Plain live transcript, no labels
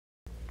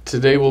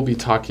Today we'll be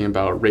talking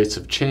about rates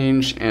of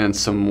change and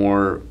some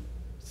more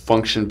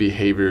function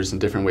behaviors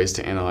and different ways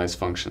to analyze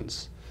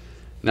functions.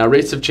 Now,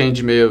 rates of change,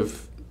 you may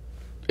have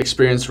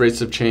experienced rates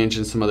of change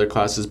in some other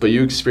classes, but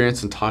you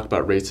experience and talk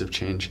about rates of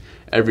change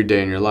every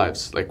day in your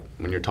lives. Like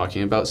when you're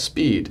talking about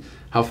speed,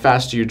 how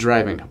fast are you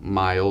driving?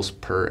 Miles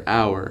per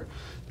hour,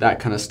 that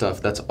kind of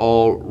stuff. That's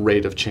all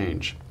rate of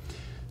change.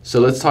 So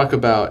let's talk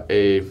about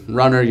a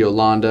runner,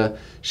 Yolanda.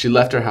 She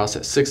left her house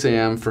at 6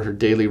 a.m. for her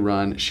daily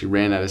run. She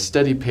ran at a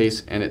steady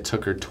pace and it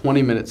took her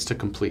 20 minutes to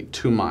complete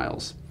 2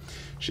 miles.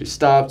 She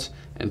stopped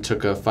and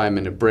took a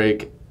 5-minute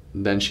break.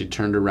 Then she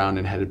turned around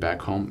and headed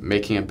back home,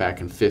 making it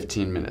back in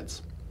 15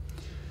 minutes.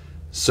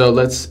 So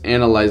let's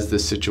analyze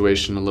this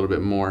situation a little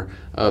bit more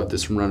of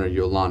this runner,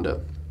 Yolanda.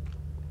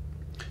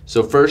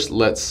 So first,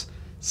 let's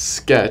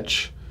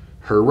sketch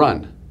her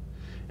run.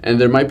 And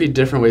there might be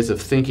different ways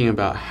of thinking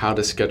about how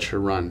to sketch her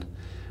run.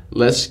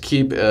 Let's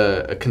keep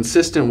a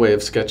consistent way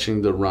of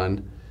sketching the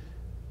run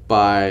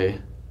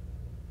by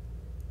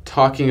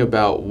talking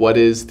about what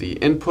is the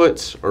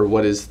input, or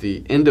what is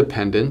the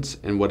independent,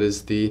 and what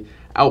is the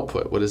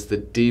output, what is the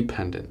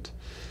dependent.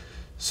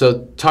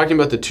 So talking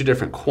about the two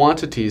different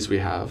quantities we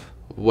have,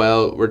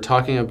 well, we're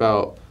talking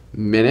about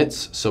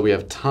minutes, so we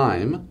have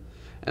time,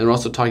 and we're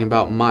also talking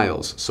about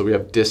miles, so we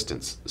have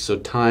distance. So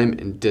time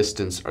and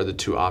distance are the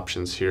two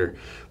options here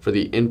for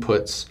the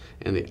inputs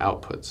and the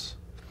outputs.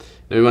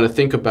 Now we want to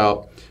think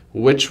about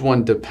which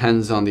one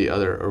depends on the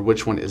other, or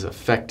which one is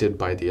affected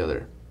by the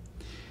other.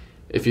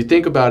 If you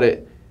think about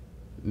it,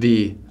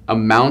 the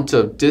amount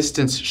of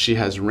distance she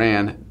has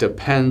ran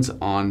depends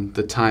on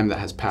the time that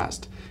has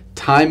passed.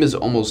 Time is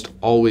almost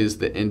always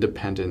the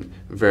independent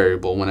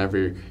variable.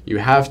 Whenever you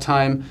have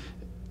time,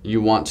 you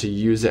want to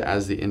use it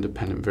as the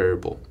independent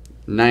variable.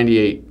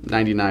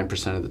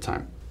 99% of the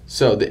time.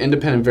 So the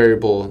independent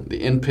variable,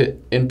 the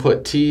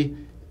input t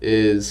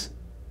is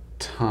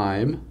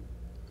time.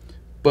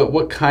 But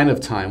what kind of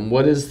time?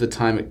 What is the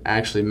time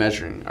actually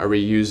measuring? Are we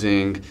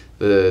using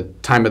the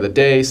time of the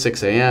day,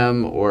 6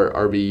 a.m., or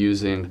are we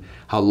using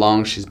how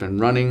long she's been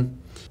running?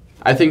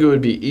 I think it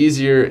would be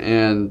easier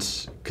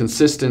and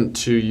consistent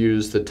to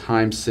use the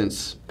time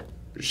since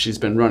she's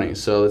been running.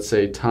 So let's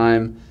say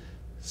time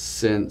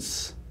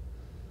since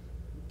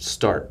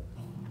start.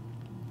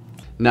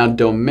 Now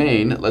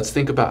domain, let's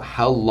think about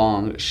how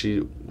long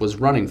she was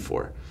running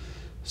for.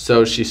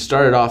 So she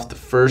started off, the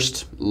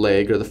first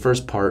leg, or the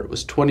first part,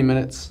 was 20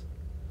 minutes.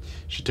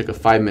 She took a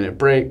 5-minute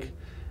break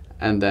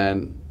and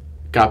then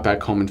got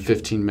back home in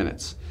 15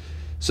 minutes.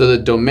 So the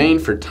domain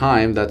for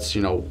time, that's,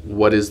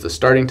 what is the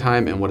starting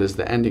time and what is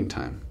the ending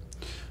time?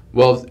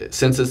 Well,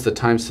 since it's the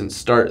time since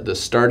start, the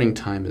starting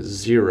time is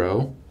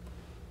 0.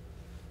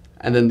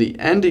 And then the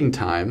ending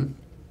time,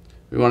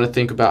 we want to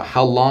think about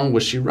how long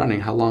was she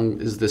running? How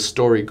long is this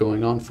story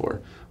going on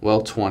for?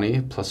 Well,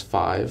 20 plus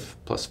 5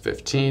 plus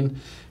 15.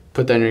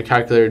 Put that in your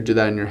calculator, do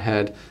that in your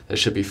head. That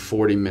should be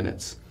 40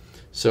 minutes.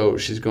 So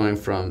she's going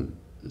from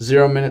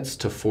 0 minutes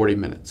to 40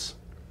 minutes.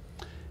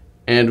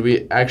 And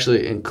we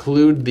actually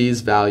include these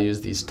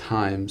values, these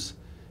times,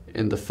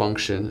 in the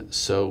function.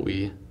 So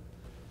we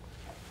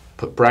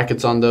put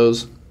brackets on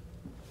those.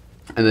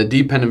 And the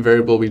dependent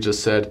variable, we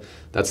just said,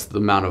 that's the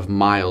amount of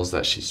miles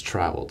that she's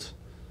traveled.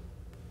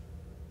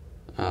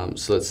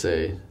 So let's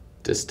say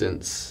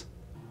distance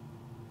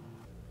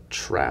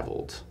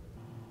traveled.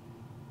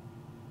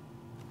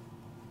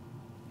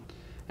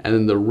 And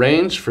then the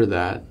range for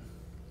that,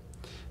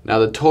 now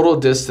the total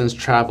distance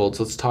traveled,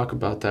 so let's talk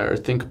about that or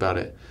think about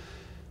it.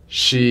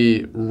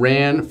 She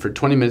ran for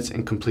 20 minutes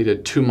and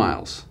completed 2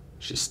 miles.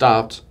 She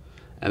stopped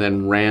and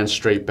then ran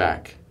straight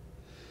back.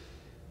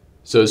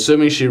 So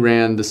assuming she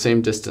ran the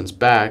same distance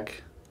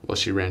back, well,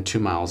 she ran 2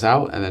 miles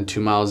out and then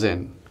 2 miles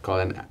in. Call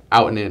it an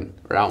out and in,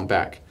 or out and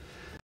back.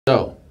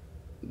 So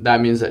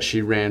that means that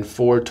she ran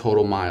 4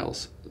 total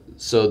miles.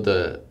 So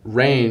the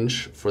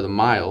range for the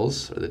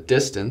miles, or the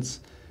distance,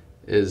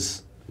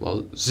 is,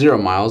 well, 0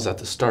 miles at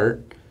the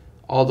start,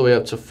 all the way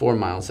up to 4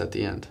 miles at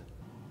the end.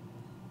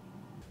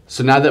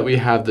 So now that we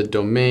have the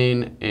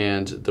domain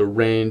and the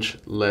range,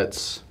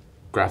 let's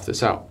graph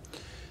this out.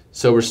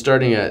 So we're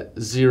starting at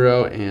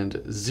 0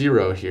 and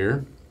 0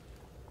 here,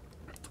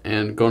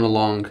 and going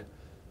along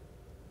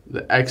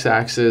the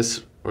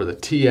x-axis, or the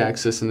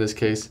t-axis in this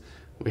case,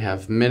 we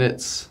have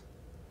minutes,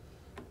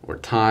 or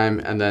time,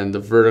 and then the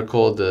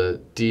vertical,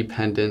 the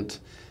dependent,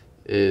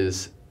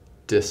 is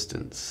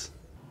distance.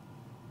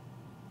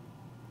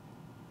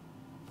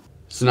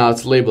 So now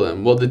let's label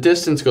them. Well, the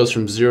distance goes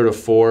from 0 to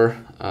 4,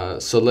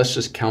 so let's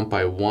just count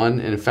by 1.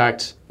 And in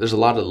fact, there's a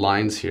lot of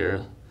lines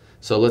here,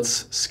 so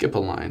let's skip a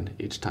line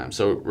each time.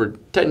 So we're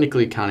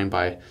technically counting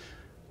by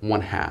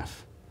 1/2.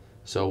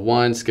 So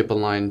 1, skip a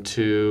line,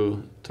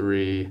 2,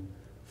 3,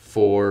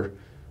 4.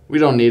 We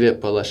don't need it,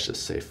 but let's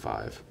just say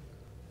 5.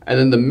 And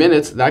then the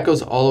minutes, that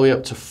goes all the way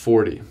up to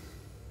 40.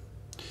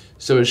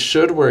 So it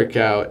should work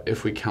out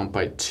if we count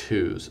by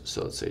 2s.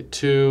 So let's say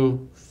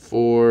 2,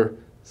 4,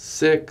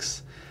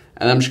 6.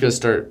 And I'm just going to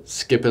start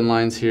skipping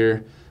lines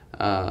here.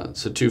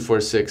 So 2, 4,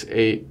 6,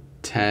 8,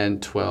 10,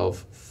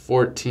 12,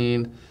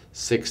 14.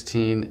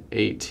 16,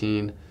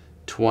 18,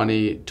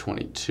 20,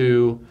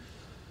 22,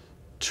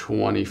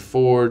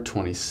 24,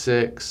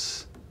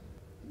 26,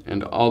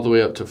 and all the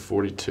way up to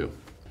 42.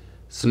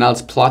 So now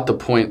let's plot the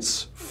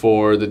points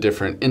for the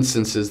different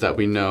instances that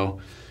we know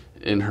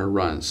in her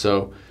run.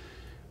 So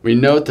we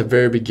know at the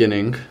very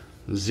beginning,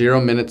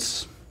 0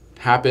 minutes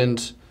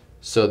happened,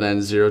 so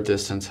then 0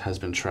 distance has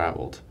been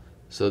traveled.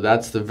 So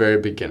that's the very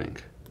beginning.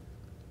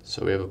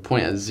 So we have a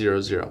point at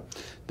 0, 0.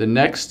 The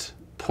next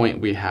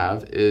point we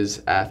have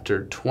is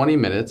after 20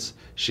 minutes,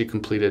 she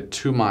completed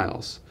 2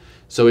 miles.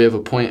 So we have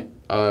a point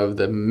of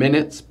the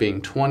minutes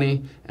being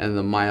 20 and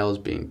the miles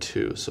being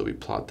 2. So we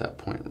plot that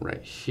point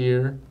right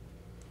here.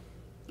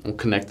 We'll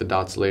connect the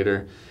dots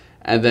later.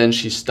 And then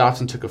she stopped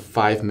and took a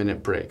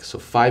 5-minute break. So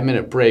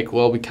 5-minute break,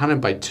 well, we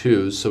counted by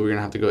 2s, so we're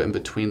gonna have to go in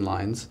between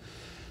lines.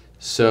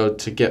 So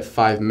to get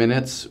 5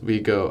 minutes, we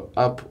go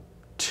up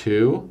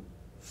 2,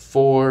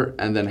 4,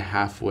 and then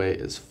halfway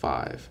is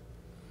 5.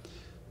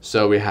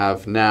 So we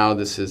have now,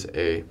 this is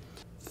a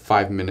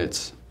 5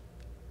 minutes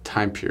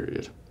time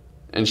period.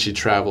 And she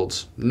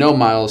traveled no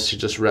miles, she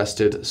just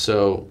rested,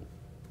 so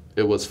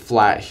it was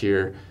flat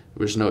here.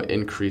 There's no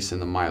increase in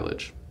the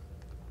mileage.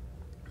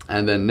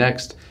 And then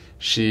next,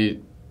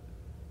 she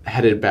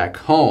headed back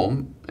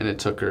home, and it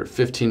took her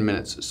 15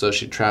 minutes. So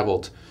she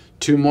traveled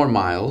 2 more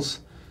miles.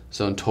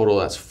 So in total,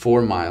 that's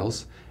 4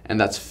 miles, and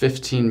that's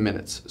 15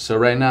 minutes. So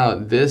right now,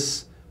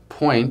 this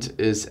point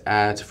is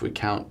at, if we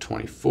count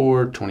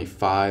 24,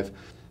 25,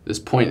 this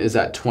point is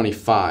at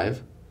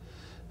 25.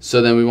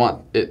 So then we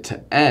want it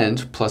to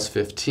end plus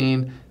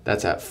 15,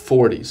 that's at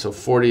 40. So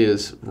 40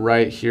 is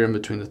right here in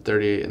between the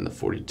 38 and the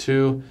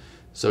 42.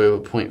 So we have a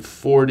point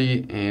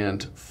 40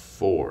 and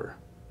 4.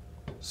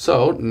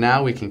 So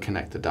now we can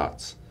connect the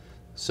dots.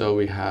 So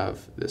we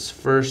have this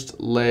first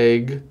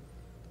leg,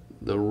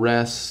 the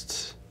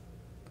rest,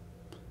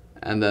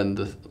 and then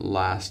the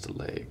last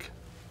leg.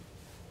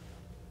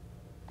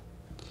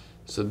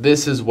 So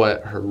this is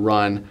what her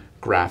run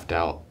graphed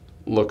out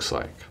looks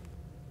like.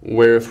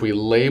 Where if we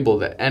label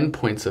the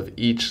endpoints of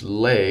each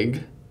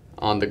leg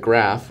on the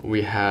graph,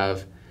 we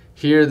have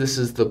here, this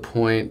is the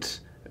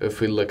point, if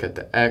we look at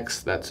the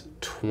x, that's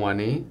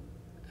 20,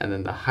 and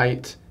then the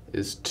height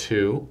is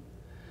 2.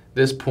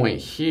 This point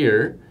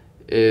here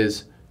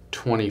is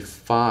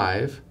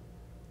 25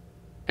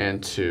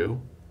 and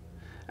 2.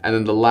 And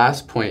then the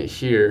last point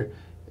here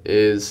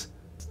is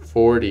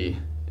 40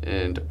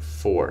 and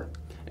 4.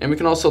 And we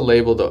can also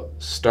label the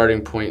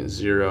starting point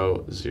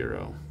 0,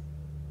 0.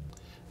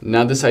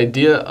 Now this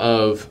idea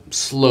of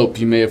slope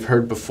you may have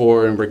heard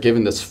before, and we're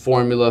given this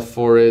formula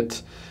for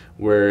it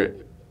where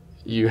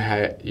you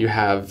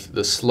have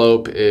the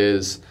slope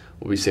is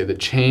what we say the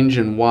change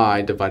in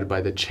y divided by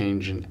the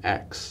change in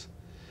x.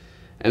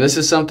 And this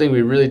is something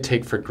we really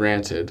take for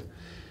granted.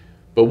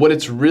 But what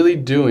it's really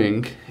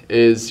doing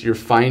is you're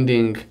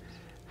finding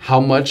how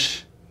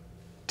much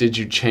did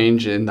you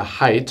change in the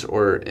height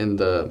or in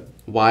the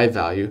y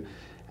value,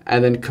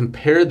 and then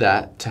compare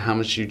that to how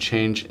much you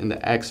change in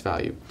the x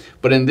value.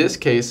 But in this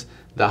case,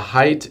 the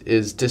height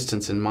is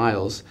distance in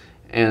miles,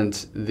 and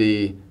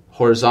the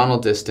horizontal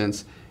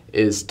distance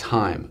is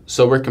time.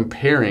 So we're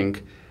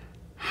comparing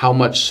how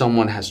much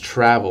someone has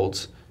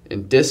traveled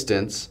in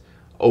distance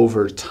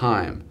over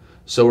time.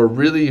 So we're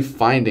really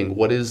finding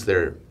what is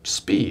their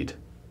speed.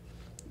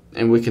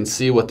 And we can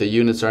see what the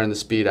units are in the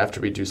speed after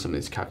we do some of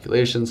these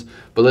calculations.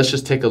 But let's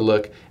just take a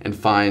look and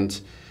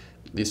find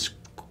these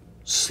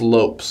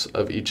slopes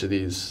of each of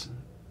these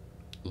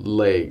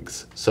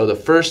legs. So the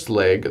first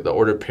leg, the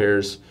order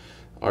pairs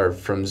are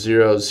from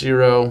 0,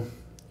 0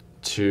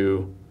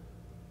 to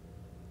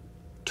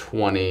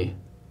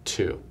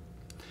 22.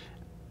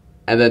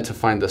 And then to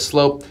find the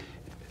slope,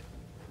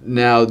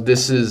 now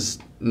this is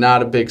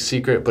not a big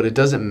secret, but it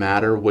doesn't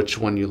matter which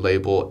one you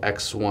label,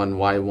 x1,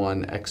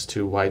 y1,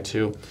 x2, y2.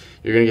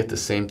 You're going to get the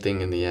same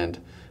thing in the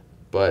end.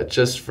 But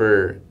just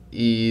for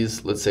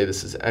ease, let's say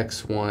this is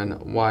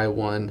x1,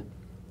 y1,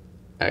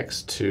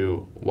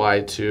 x2,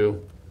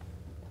 y2.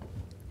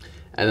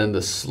 And then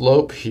the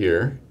slope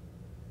here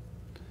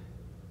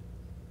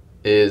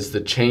is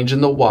the change in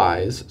the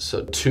y's,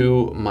 so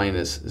 2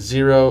 minus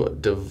 0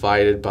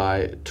 divided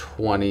by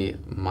 20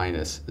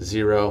 minus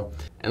 0.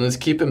 And let's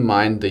keep in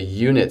mind the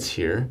units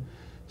here.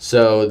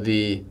 So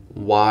the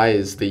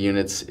y's, the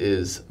units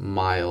is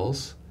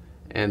miles,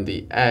 and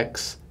the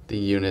x, the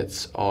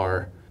units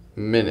are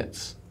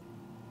minutes.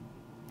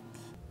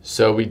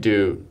 So we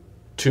do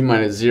 2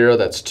 minus 0,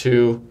 that's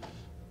 2,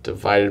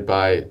 divided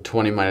by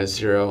 20 minus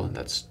 0,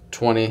 that's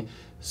 20.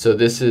 So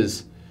this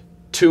is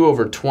 2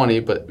 over 20,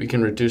 but we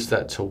can reduce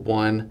that to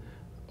 1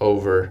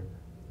 over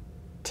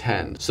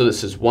 10. So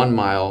this is 1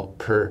 mile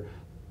per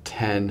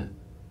 10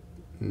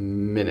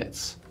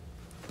 minutes.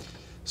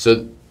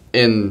 So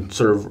in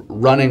sort of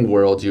running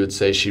world, you would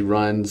say she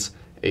runs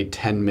a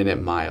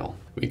 10-minute mile.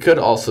 We could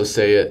also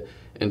say it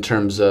in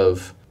terms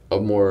of a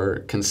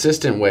more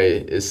consistent way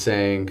is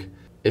saying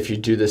if you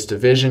do this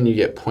division, you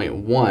get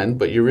 0.1,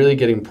 but you're really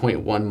getting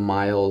 0.1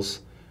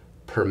 miles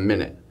per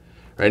minute.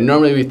 Right?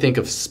 Normally we think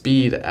of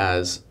speed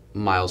as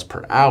miles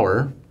per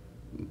hour,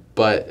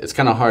 but it's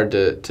kind of hard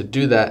to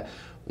do that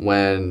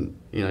when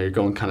you're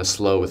going kind of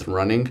slow with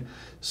running.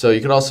 So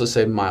you could also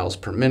say miles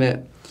per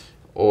minute,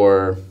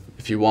 or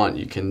if you want,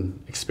 you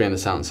can expand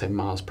this out and say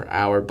miles per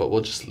hour, but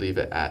we'll just leave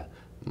it at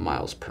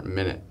miles per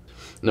minute.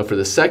 Now for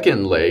the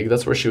second leg,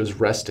 that's where she was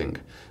resting.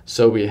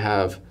 So we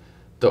have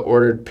the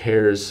ordered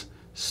pairs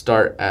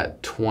start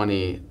at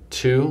 20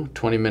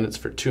 minutes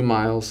for 2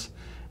 miles,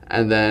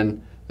 and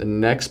then the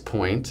next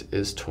point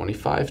is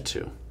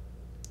 25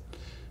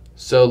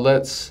 So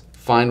let's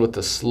find what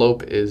the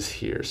slope is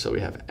here. So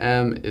we have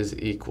m is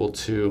equal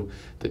to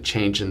the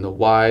change in the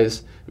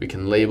y's. We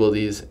can label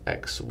these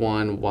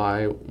x1,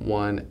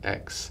 y1,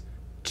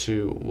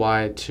 x2,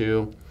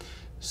 y2.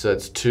 So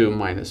that's 2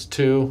 minus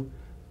 2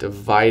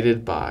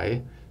 divided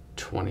by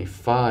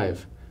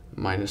 25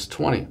 minus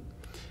 20.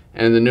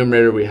 And in the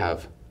numerator we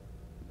have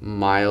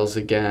miles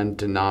again,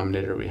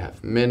 denominator we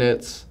have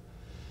minutes.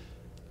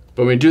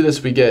 When we do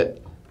this, we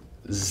get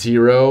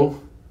 0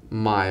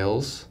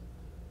 miles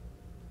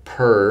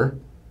per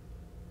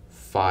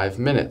 5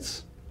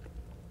 minutes.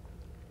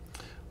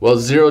 Well,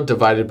 0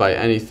 divided by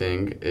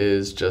anything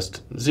is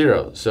just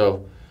 0.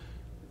 So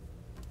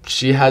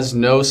she has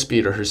no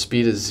speed, or her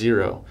speed is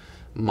 0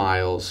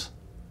 miles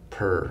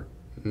per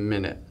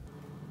minute.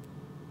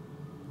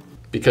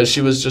 Because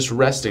she was just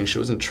resting, she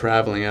wasn't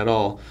traveling at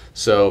all.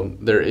 So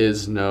there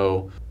is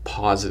no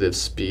positive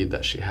speed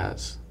that she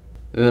has.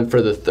 And then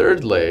for the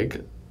third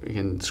leg, we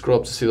can scroll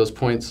up to see those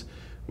points.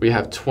 We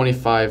have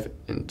 25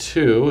 and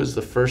 2 is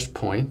the first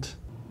point.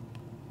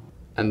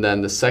 And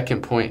then the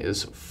second point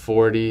is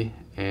 40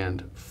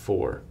 and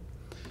 4.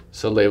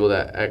 So label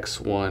that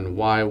x1,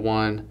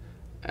 y1,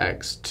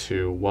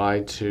 x2,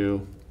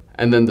 y2.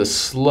 And then the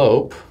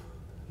slope,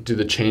 do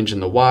the change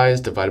in the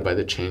y's divided by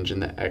the change in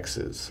the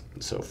x's.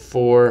 So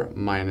 4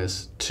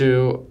 minus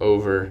 2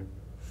 over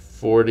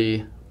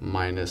 40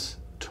 minus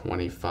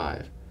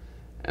 25.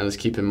 And let's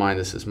keep in mind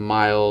this is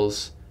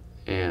miles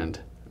and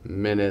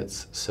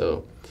minutes.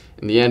 So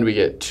in the end we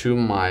get 2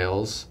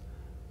 miles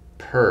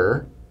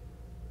per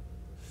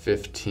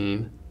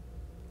 15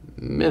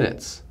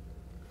 minutes.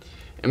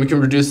 And we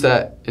can reduce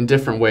that in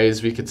different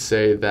ways. We could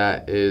say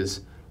that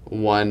is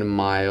 1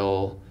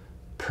 mile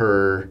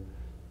per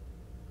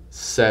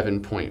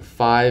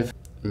 7.5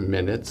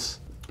 minutes,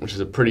 which is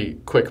a pretty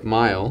quick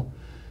mile.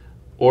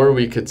 Or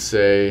we could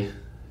say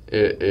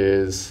it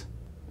is,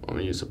 I'm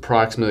going to use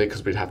approximately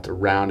because we'd have to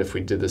round if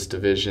we did this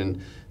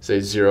division, say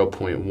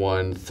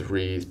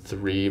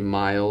 0.133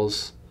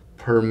 miles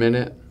per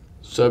minute.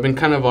 So I've been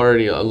kind of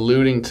already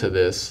alluding to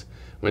this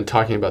when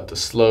talking about the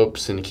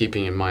slopes and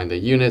keeping in mind the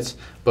units,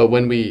 but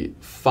when we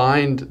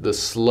find the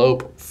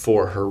slope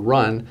for her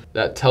run,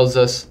 that tells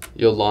us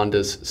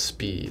Yolanda's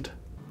speed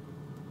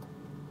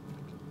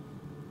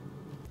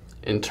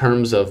in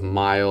terms of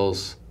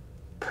miles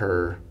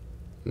per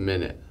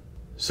minute.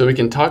 So we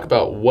can talk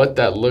about what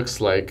that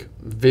looks like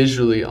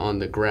visually on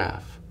the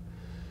graph.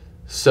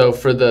 So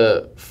for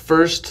the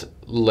first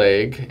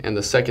leg and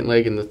the second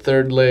leg and the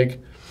third leg,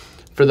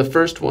 for the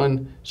first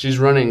one, she's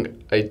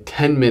running a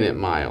 10-minute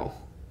mile,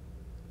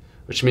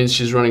 which means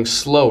she's running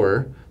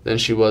slower than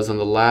she was on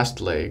the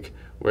last leg,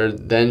 where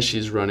then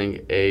she's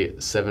running a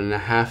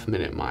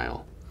 7.5-minute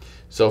mile.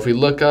 So if we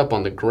look up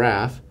on the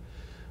graph,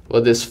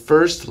 well, this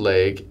first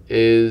leg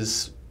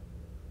is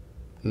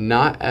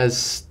not as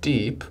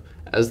steep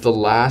as the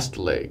last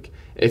leg.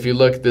 If you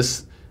look,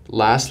 this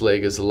last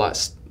leg is a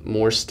lot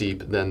more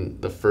steep than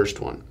the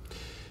first one.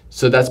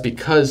 So that's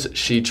because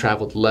she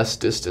traveled less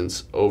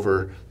distance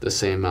over the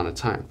same amount of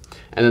time.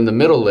 And then the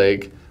middle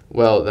leg,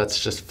 well,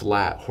 that's just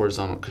flat,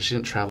 horizontal, because she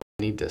didn't travel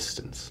any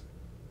distance.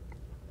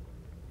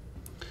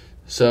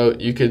 So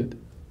you could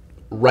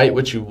write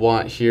what you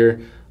want here.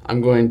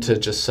 I'm going to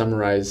just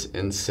summarize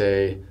and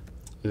say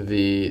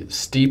the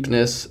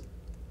steepness,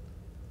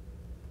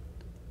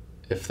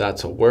 if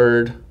that's a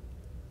word,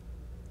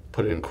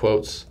 put it in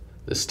quotes,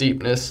 the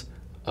steepness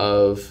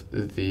of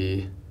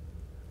the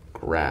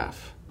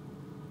graph.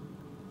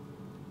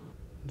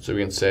 So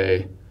we can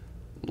say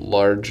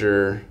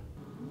larger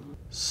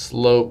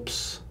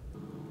slopes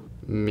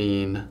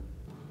mean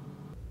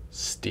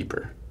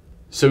steeper.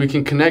 So we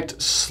can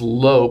connect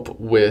slope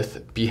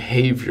with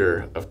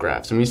behavior of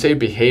graphs. And when we say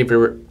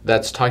behavior,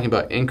 that's talking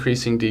about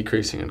increasing,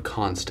 decreasing, and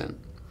constant.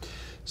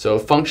 So a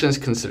function is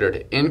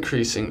considered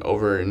increasing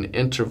over an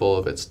interval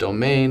of its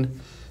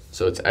domain,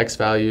 so its x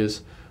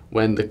values,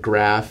 when the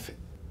graph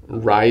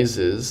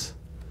rises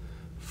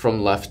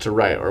from left to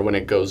right, or when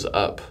it goes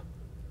up.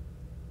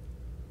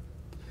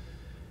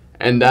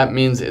 And that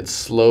means its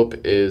slope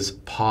is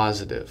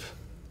positive.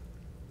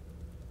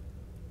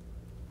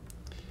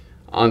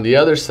 On the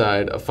other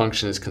side, a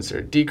function is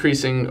considered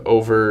decreasing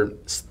over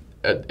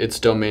its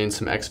domain,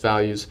 some x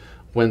values,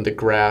 when the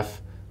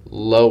graph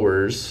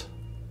lowers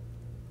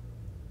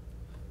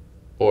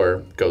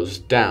or goes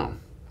down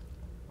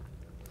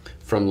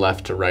from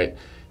left to right.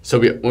 So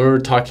when we're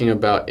talking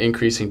about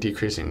increasing,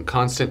 decreasing, and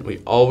constant, we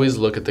always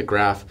look at the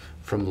graph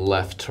from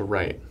left to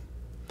right.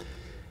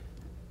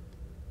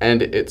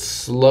 And its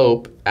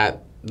slope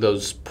at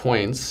those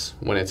points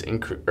when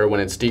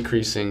it's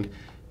decreasing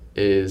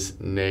is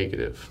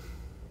negative.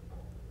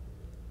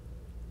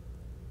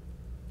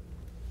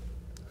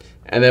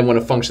 And then when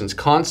a function's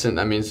constant,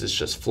 that means it's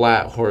just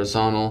flat,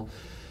 horizontal.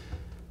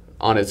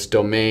 On its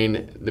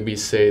domain, we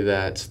say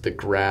that the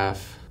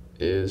graph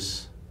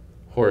is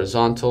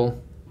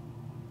horizontal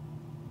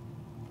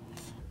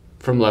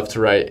from left to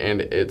right,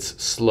 and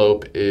its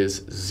slope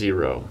is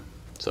 0.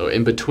 So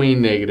in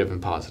between negative and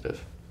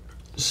positive.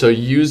 So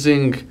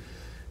using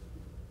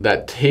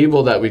that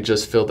table that we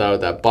just filled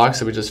out, that box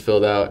that we just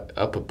filled out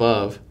up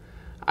above,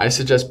 I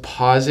suggest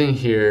pausing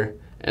here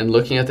and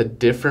looking at the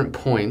different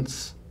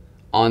points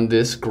on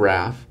this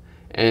graph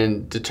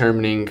and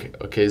determining,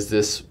 okay, is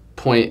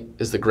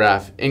the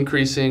graph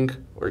increasing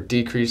or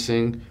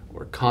decreasing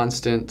or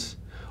constant?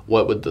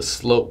 What would the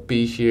slope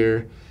be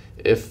here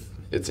if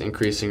it's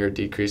increasing or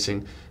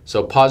decreasing?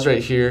 So pause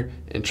right here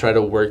and try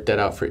to work that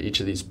out for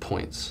each of these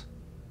points.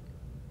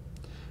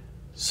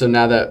 So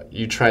now that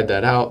you tried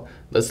that out,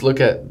 let's look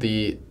at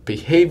the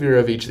behavior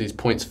of each of these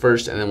points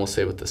first, and then we'll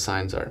say what the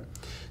signs are.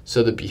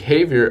 So the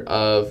behavior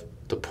of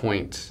the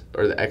point,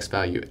 or the x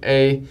value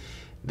a,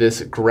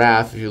 this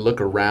graph, if you look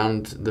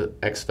around the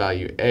x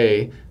value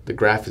a, the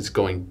graph is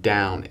going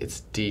down,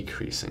 it's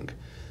decreasing.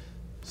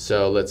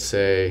 So let's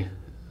say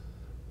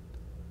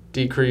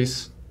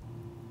decrease.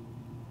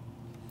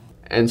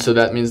 And so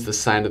that means the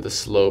sign of the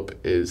slope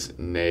is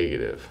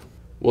negative.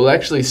 We'll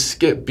actually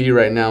skip B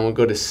right now and we'll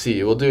go to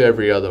C. We'll do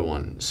every other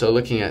one. So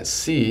looking at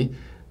C,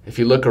 if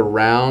you look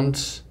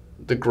around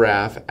the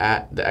graph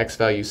at the x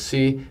value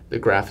C, the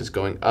graph is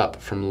going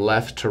up from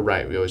left to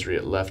right. We always read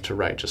it left to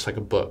right, just like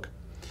a book.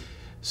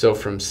 So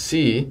from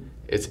C,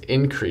 it's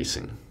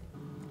increasing.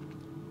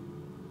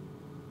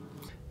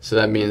 So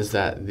that means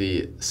that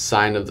the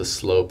sign of the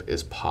slope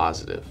is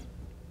positive.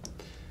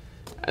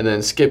 And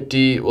then skip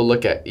D, we'll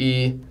look at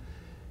E.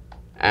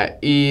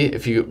 At E,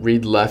 if you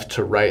read left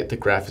to right, the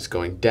graph is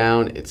going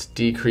down, it's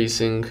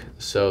decreasing,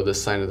 so the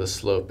sign of the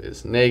slope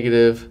is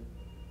negative.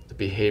 The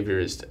behavior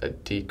is a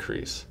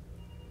decrease.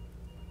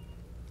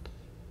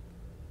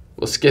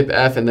 We'll skip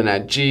F, and then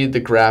at G, the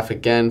graph,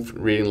 again,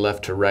 reading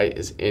left to right,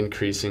 is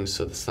increasing,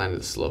 so the sign of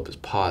the slope is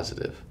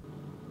positive.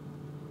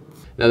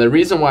 Now, the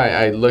reason why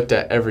I looked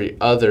at every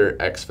other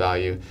x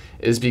value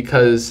is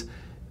because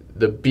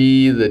the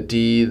B, the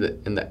D,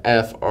 and the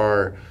F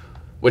are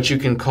what you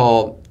can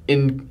call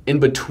in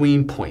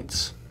between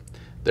points.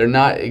 They're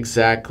not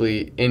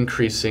exactly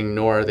increasing,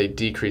 nor are they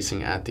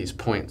decreasing at these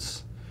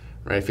points,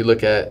 right? If you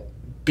look at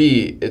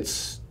B,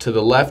 it's to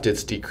the left,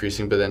 it's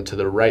decreasing, but then to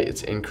the right,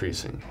 it's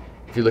increasing.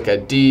 If you look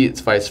at D, it's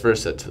vice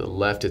versa. To the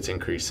left, it's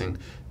increasing.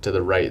 To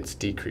the right, it's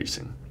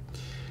decreasing.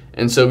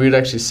 And so we would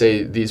actually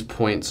say these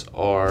points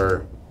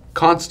are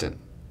constant.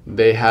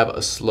 They have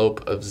a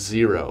slope of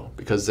 0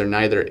 because they're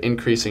neither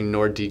increasing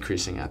nor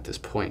decreasing at this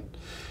point.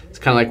 It's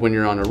kind of like when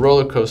you're on a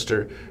roller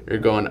coaster, you're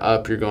going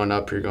up, you're going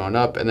up, you're going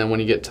up, and then when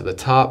you get to the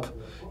top,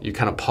 you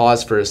kind of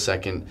pause for a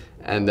second,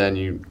 and then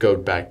you go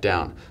back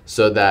down.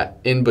 So that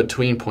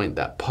in-between point,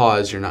 that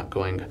pause, you're not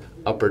going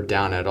up or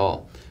down at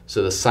all.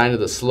 So the sign of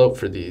the slope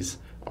for these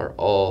are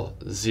all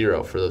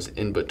 0 for those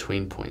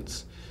in-between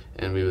points.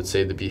 And we would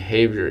say the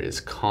behavior is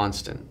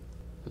constant.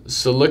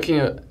 So looking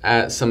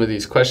at some of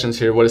these questions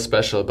here, what is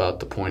special about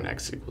the point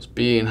x equals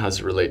b, and how does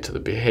it relate to the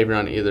behavior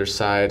on either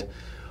side?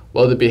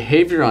 Well, the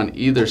behavior on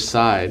either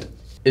side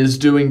is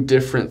doing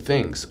different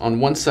things. On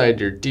one side,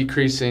 you're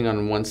decreasing.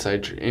 On one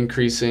side, you're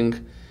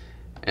increasing.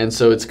 And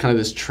so it's kind of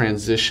this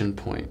transition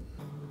point.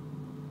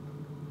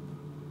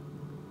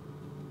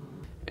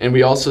 And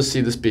we also see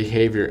this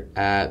behavior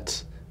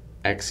at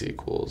x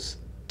equals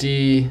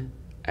d,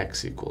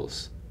 x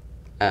equals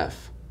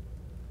f.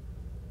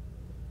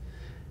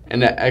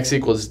 And at x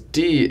equals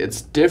d,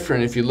 it's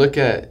different. If you look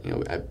at,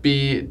 at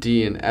b,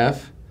 d, and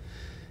f,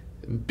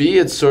 B,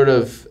 it's sort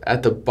of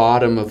at the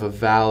bottom of a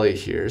valley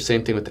here.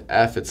 Same thing with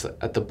F, it's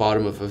at the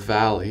bottom of a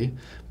valley.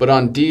 But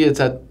on D, it's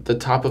at the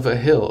top of a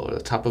hill or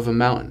the top of a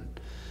mountain.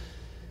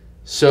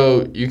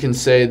 So you can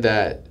say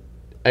that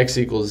x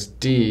equals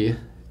D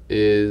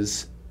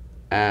is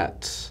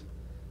at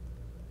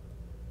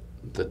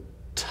the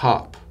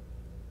top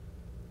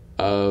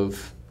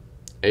of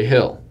a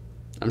hill.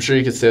 I'm sure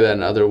you could say that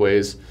in other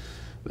ways.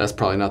 That's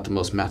probably not the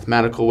most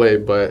mathematical way,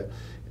 but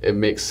it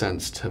makes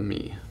sense to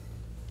me.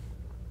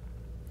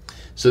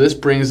 So this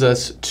brings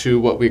us to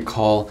what we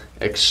call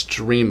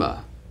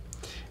extrema.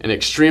 And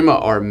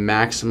extrema are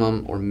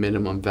maximum or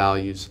minimum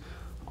values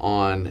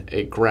on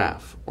a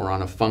graph or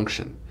on a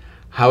function.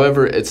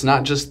 However, it's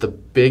not just the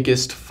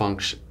biggest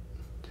function.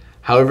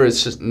 However,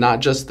 it's just not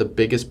just the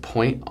biggest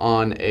point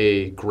on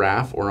a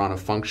graph or on a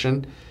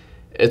function.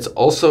 It's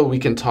also, we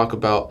can talk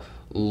about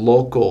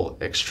local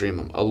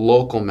extremum, a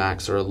local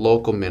max or a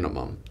local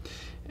minimum.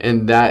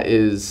 And that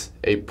is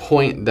a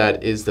point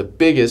that is the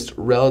biggest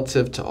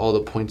relative to all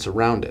the points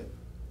around it.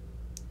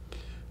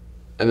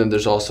 And then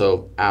there's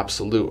also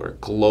absolute or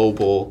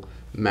global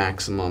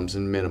maximums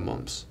and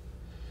minimums.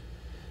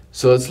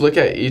 So let's look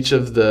at each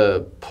of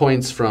the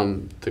points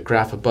from the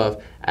graph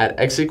above. At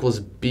x equals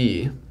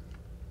b,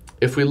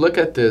 if we look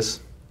at this,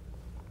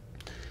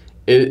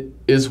 it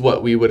is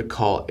what we would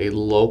call a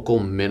local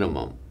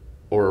minimum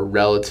or a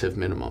relative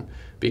minimum.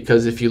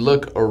 Because if you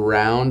look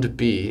around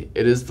B,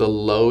 it is the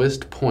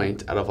lowest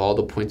point out of all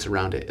the points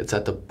around it. It's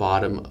at the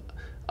bottom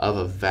of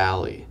a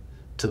valley.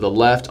 To the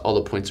left, all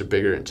the points are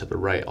bigger, and to the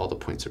right, all the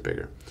points are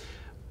bigger.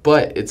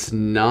 But it's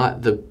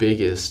not the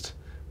biggest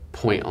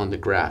point on the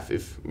graph.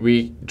 If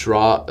we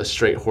draw a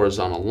straight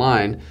horizontal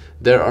line,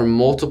 there are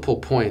multiple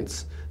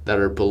points that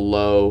are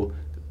below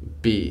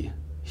B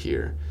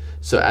here.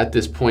 So at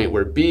this point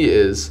where B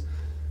is,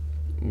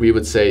 we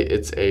would say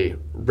it's a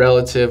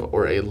relative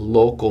or a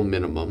local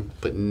minimum,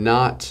 but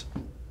not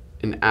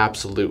an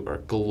absolute or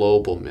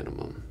global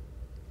minimum.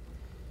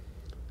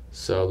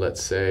 So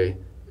let's say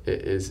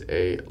it is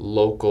a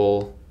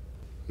local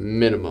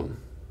minimum.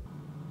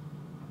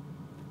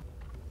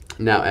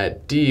 Now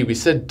at D, we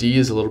said D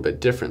is a little bit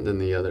different than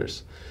the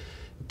others.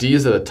 D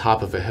is at the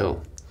top of a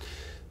hill.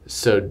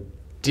 So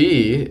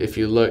D, if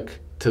you look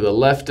to the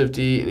left of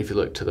D and if you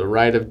look to the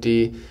right of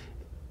D,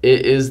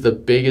 it is the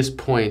biggest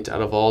point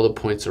out of all the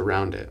points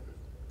around it.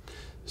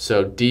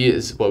 So D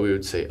is what we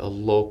would say a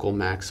local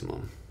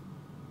maximum.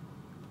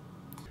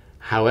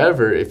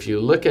 However, if you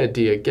look at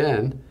D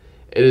again,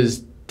 it is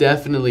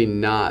definitely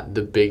not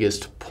the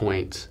biggest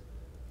point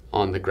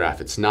on the graph.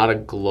 It's not a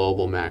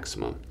global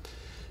maximum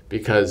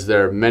because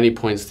there are many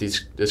points.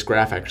 This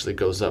graph actually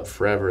goes up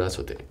forever. That's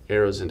what the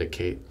arrows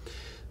indicate.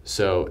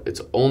 So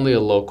it's only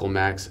a local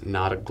max,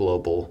 not a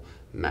global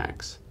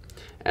max.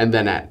 And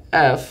then at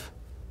F,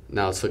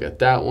 now let's look at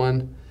that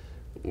one.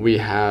 We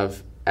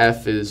have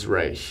F is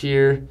right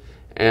here,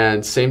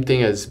 and same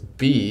thing as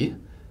B,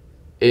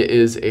 it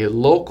is a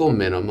local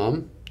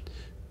minimum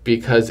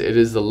because it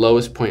is the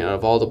lowest point out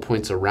of all the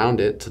points around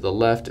it. To the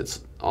left,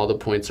 all the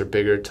points are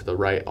bigger. To the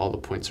right, all the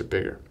points are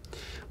bigger.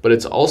 But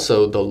it's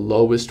also the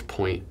lowest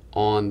point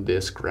on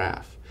this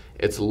graph.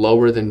 It's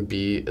lower than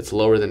B, it's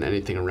lower than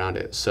anything around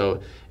it.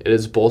 So it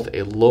is both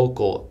a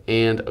local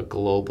and a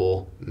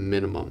global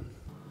minimum.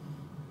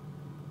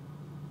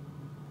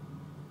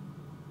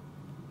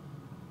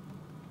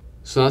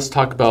 So let's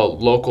talk about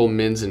local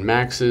mins and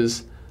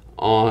maxes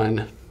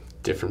on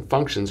different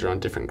functions or on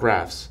different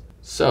graphs.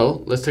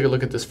 So let's take a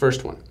look at this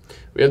first one.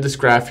 We have this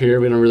graph here.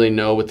 We don't really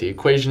know what the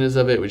equation is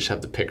of it. We just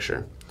have the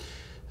picture.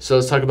 So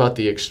let's talk about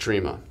the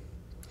extrema.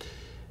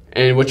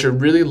 And what you're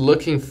really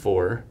looking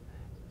for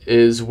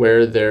is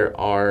where there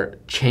are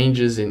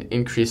changes in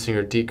increasing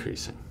or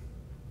decreasing,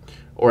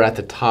 or at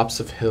the tops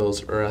of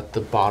hills or at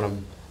the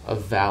bottom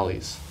of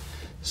valleys.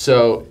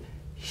 So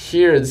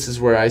here, this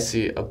is where I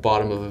see a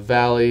bottom of a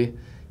valley.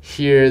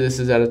 Here, this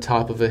is at a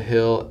top of a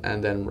hill,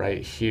 and then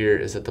right here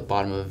is at the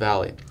bottom of a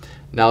valley.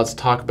 Now let's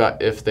talk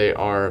about if they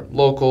are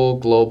local,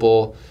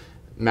 global,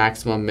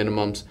 maximum,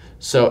 minimums.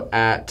 So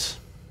let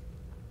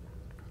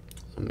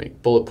me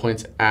make bullet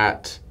points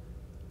at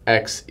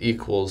x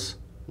equals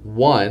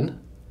 1.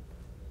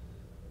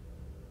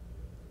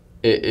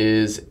 It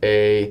is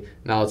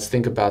now let's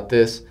think about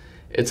this.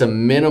 It's a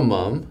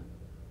minimum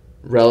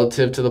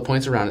relative to the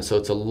points around it. So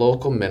it's a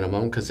local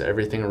minimum because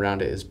everything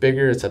around it is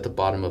bigger. It's at the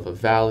bottom of a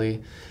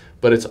valley.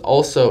 But it's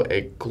also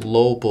a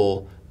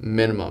global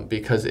minimum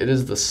because it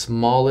is the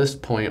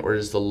smallest point or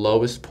is the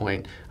lowest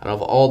point out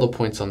of all the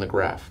points on the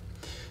graph.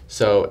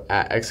 So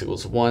at x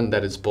equals 1,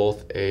 that is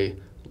both a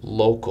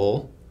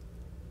local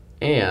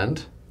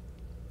and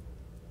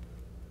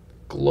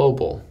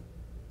global.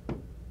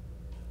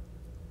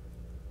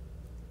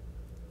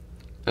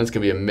 That's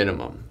going to be a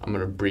minimum. I'm going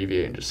to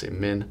abbreviate and just say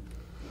min.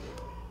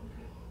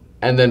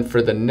 And then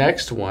for the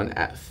next one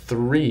at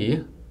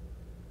 3,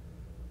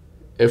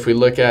 if we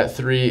look at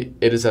 3,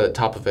 it is at the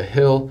top of a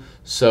hill,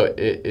 so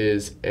it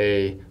is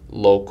a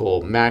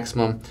local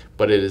maximum,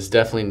 but it is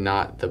definitely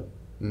not the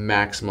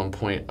maximum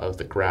point of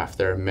the graph.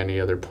 There are many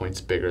other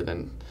points bigger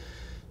than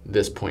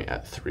this point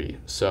at 3.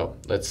 So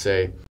let's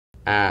say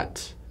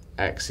at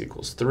x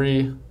equals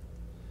 3,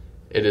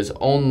 it is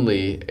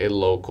only a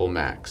local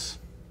max.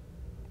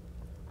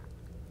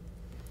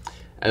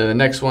 And then the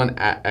next one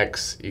at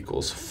x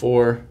equals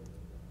 4,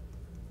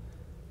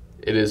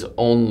 it is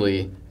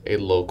only a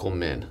local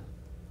min.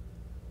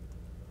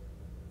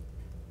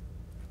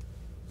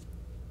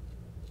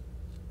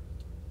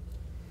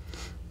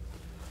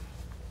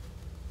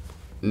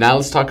 Now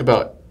let's talk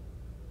about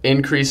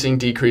increasing,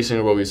 decreasing,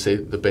 or what we say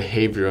the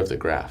behavior of the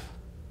graph.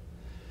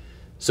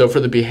 So for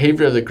the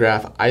behavior of the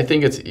graph, I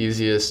think it's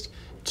easiest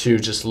to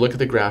just look at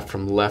the graph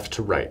from left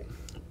to right.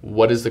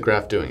 What is the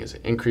graph doing? Is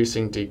it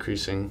increasing,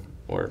 decreasing,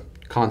 or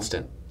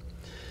constant?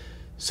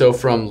 So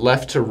from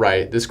left to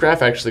right, this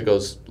graph actually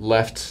goes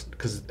left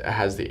because it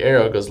has the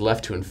arrow, it goes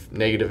left to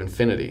negative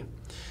infinity.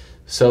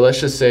 So let's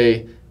just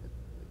say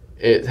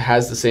it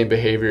has the same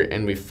behavior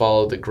and we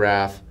follow the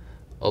graph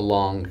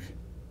along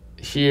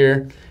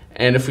here.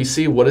 And if we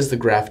see what is the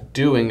graph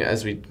doing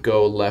as we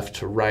go left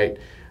to right,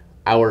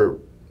 our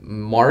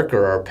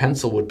marker, our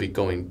pencil would be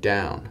going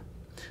down.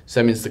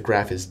 So that means the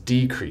graph is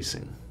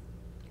decreasing.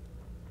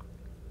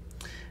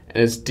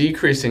 And it's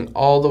decreasing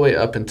all the way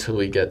up until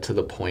we get to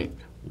the point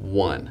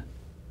 1.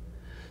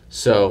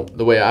 So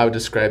the way I would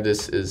describe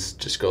this is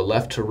just go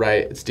left to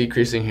right. It's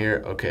decreasing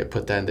here. Okay,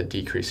 put that in the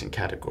decreasing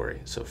category.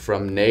 So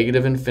from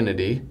negative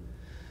infinity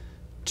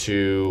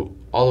to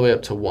all the way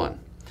up to 1.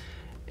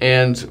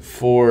 And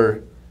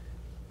for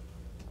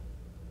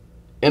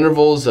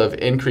intervals of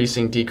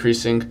increasing,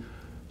 decreasing,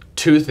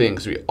 two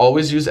things. We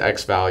always use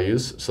x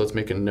values. So let's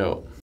make a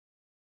note.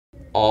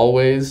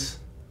 Always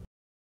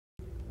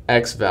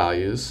x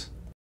values,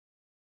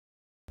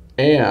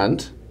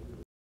 and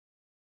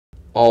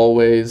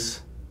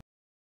always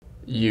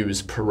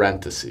use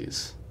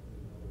parentheses.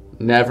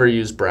 Never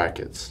use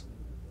brackets.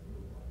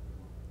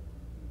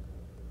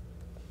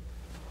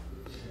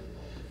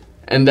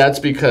 And that's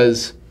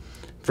because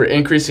for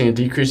increasing and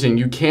decreasing,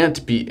 you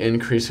can't be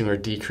increasing or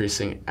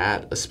decreasing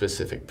at a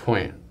specific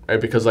point, right?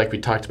 Because like we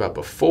talked about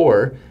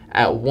before,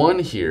 at 1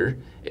 here,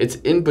 it's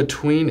in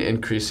between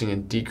increasing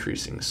and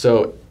decreasing.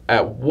 So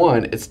at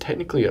 1, it's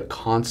technically a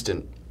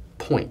constant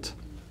point.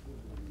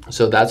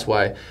 So that's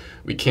why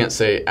we can't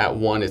say at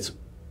 1 it's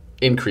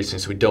increasing,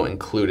 so we don't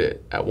include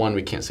it. At 1,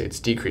 we can't say it's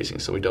decreasing,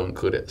 so we don't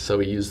include it. So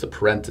we use the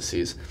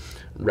parentheses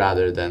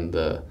rather than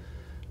the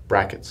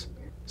brackets.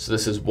 So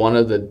this is one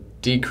of the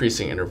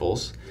decreasing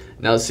intervals.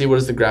 Now let's see what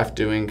is the graph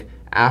doing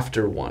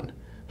after 1.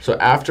 So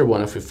after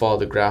 1, if we follow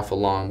the graph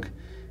along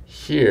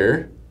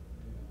here,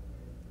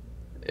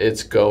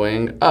 it's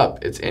going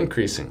up, it's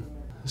increasing.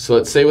 So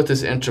let's say what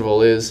this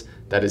interval is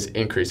that is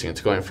increasing.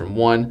 It's going from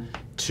 1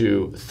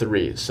 to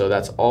 3. So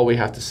that's all we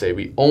have to say.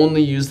 We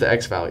only use the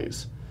x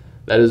values.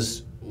 That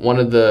is one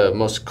of the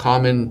most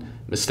common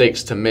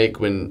mistakes to make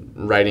when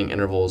writing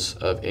intervals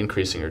of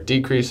increasing or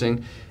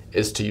decreasing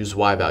is to use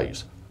y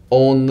values.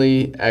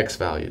 Only x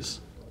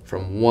values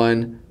from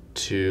 1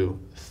 to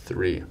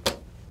 3.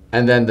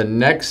 And then the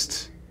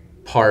next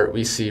part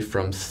we see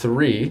from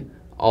 3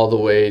 all the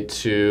way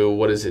to,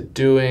 what is it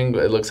doing?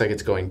 It looks like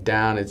it's going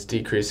down. It's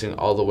decreasing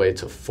all the way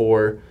to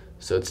 4.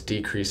 So it's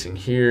decreasing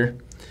here.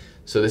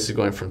 So this is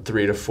going from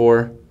 3 to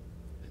 4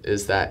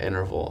 is that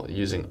interval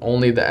using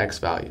only the x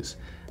values.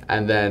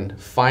 And then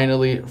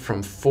finally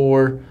from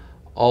 4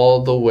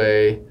 all the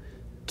way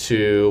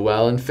to,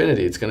 well,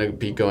 infinity. It's going to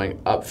be going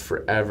up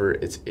forever.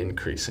 It's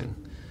increasing.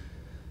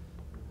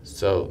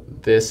 So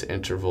this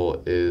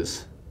interval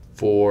is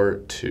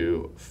 4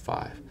 to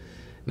 5.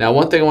 Now,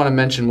 one thing I want to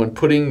mention when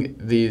putting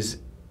these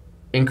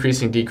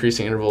increasing,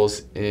 decreasing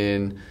intervals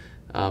in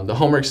the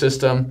homework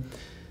system,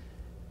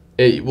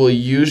 it will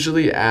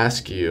usually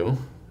ask you,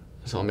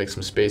 so I'll make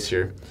some space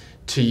here,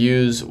 to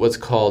use what's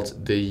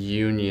called the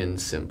union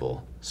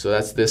symbol. So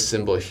that's this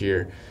symbol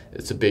here.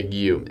 It's a big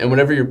U. And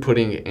whenever you're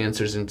putting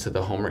answers into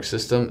the homework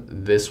system,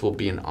 this will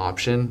be an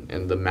option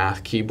in the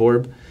math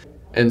keyboard.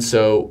 And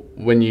so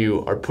when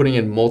you are putting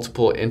in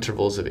multiple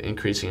intervals of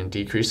increasing and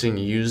decreasing,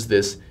 use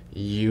this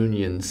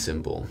union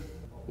symbol.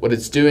 What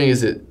it's doing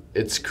is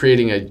it's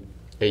creating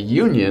a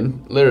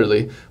union,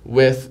 literally,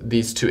 with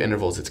these two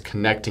intervals. It's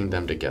connecting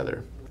them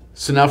together.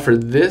 So now for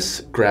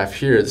this graph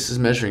here, this is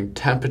measuring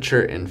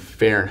temperature in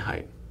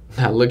Fahrenheit.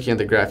 Now looking at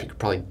the graph, you could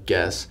probably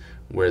guess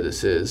where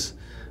this is.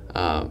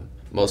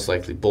 Most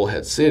likely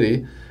Bullhead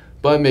City,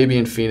 but maybe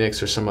in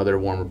Phoenix or some other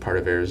warmer part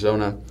of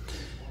Arizona.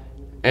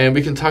 And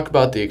we can talk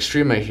about the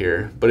extrema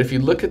here, but if you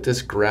look at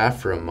this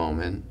graph for a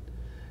moment,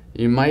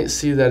 you might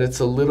see that it's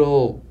a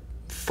little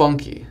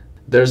funky.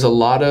 There's a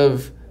lot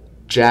of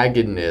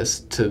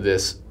jaggedness to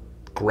this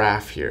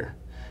graph here.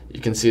 You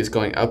can see it's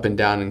going up and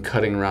down and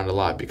cutting around a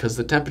lot because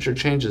the temperature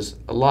changes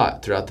a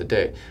lot throughout the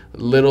day.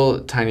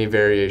 Little tiny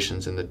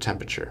variations in the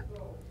temperature.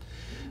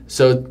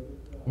 So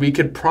we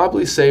could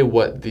probably say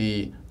what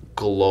the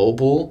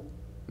global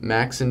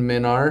max and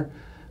min are,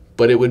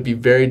 but it would be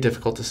very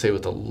difficult to say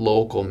what the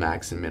local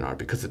max and min are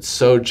because it's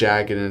so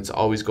jagged and it's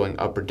always going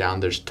up or down.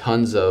 There's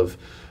tons of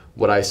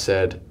what I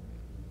said,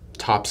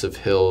 tops of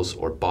hills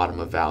or bottom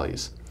of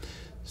valleys.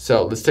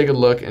 So let's take a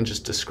look and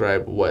just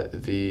describe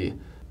what the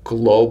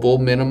global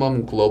minimum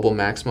and global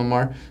maximum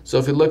are. So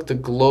if we look, the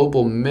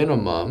global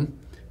minimum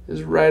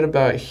is right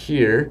about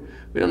here.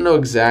 We don't know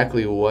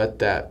exactly what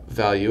that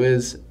value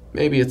is.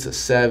 Maybe it's a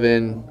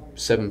 7,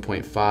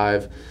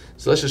 7.5.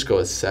 So let's just go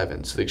with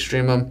 7. So the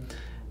extremum,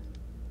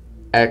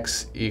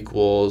 x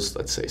equals,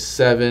 let's say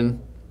 7,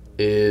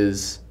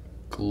 is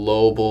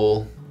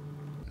global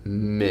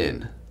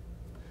min.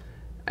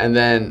 And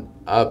then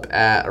up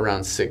at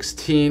around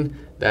 16,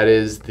 that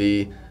is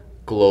the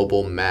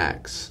global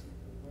max.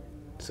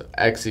 So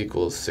x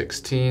equals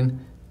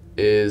 16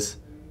 is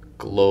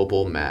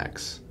global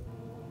max.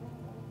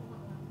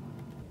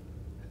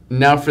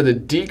 Now for the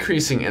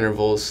decreasing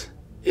intervals,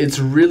 it's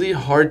really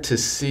hard to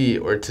see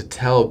or to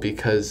tell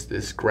because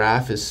this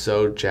graph is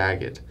so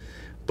jagged.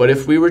 But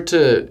if we were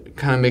to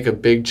kind of make a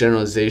big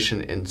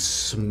generalization and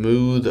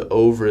smooth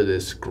over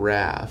this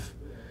graph,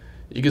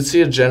 you can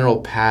see a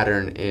general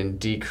pattern in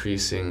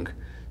decreasing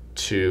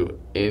to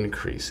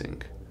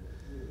increasing.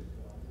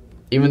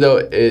 Even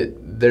though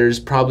there's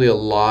probably a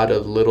lot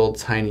of little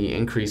tiny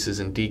increases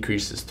and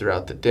decreases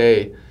throughout the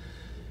day,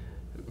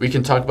 we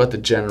can talk about the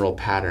general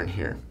pattern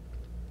here.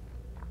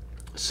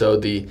 So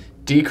the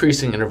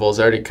decreasing intervals,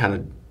 I already kind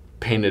of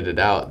painted it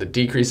out. The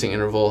decreasing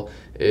interval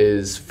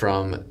is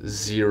from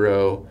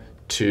 0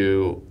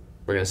 to,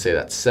 we're going to say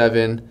that's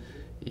 7.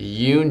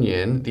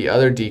 Union, the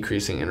other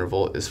decreasing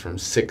interval, is from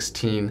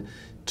 16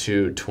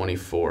 to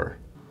 24.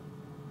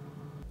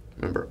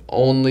 Remember,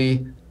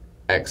 only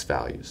x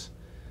values.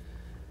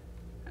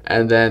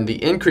 And then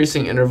the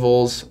increasing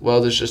intervals,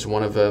 well, there's just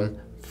one of them,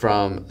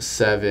 from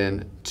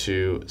 7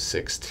 to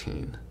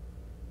 16.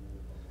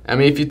 I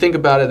mean, if you think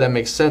about it, that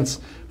makes sense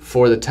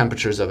for the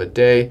temperatures of a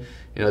day.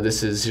 You know,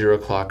 this is 0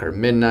 o'clock or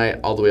midnight,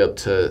 all the way up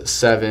to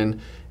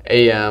 7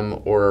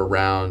 a.m. or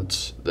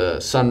around the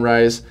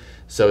sunrise.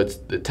 So it's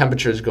the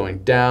temperature is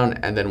going down,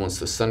 and then once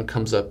the sun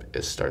comes up,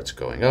 it starts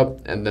going up.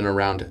 And then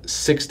around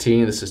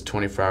 16, this is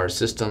 24-hour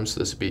system, so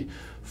this would be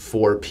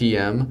 4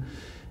 p.m.,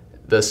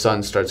 the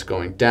sun starts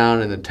going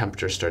down and the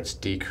temperature starts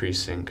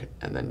decreasing,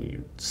 and then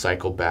you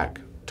cycle back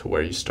to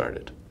where you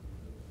started.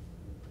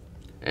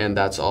 And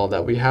that's all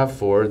that we have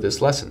for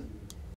this lesson.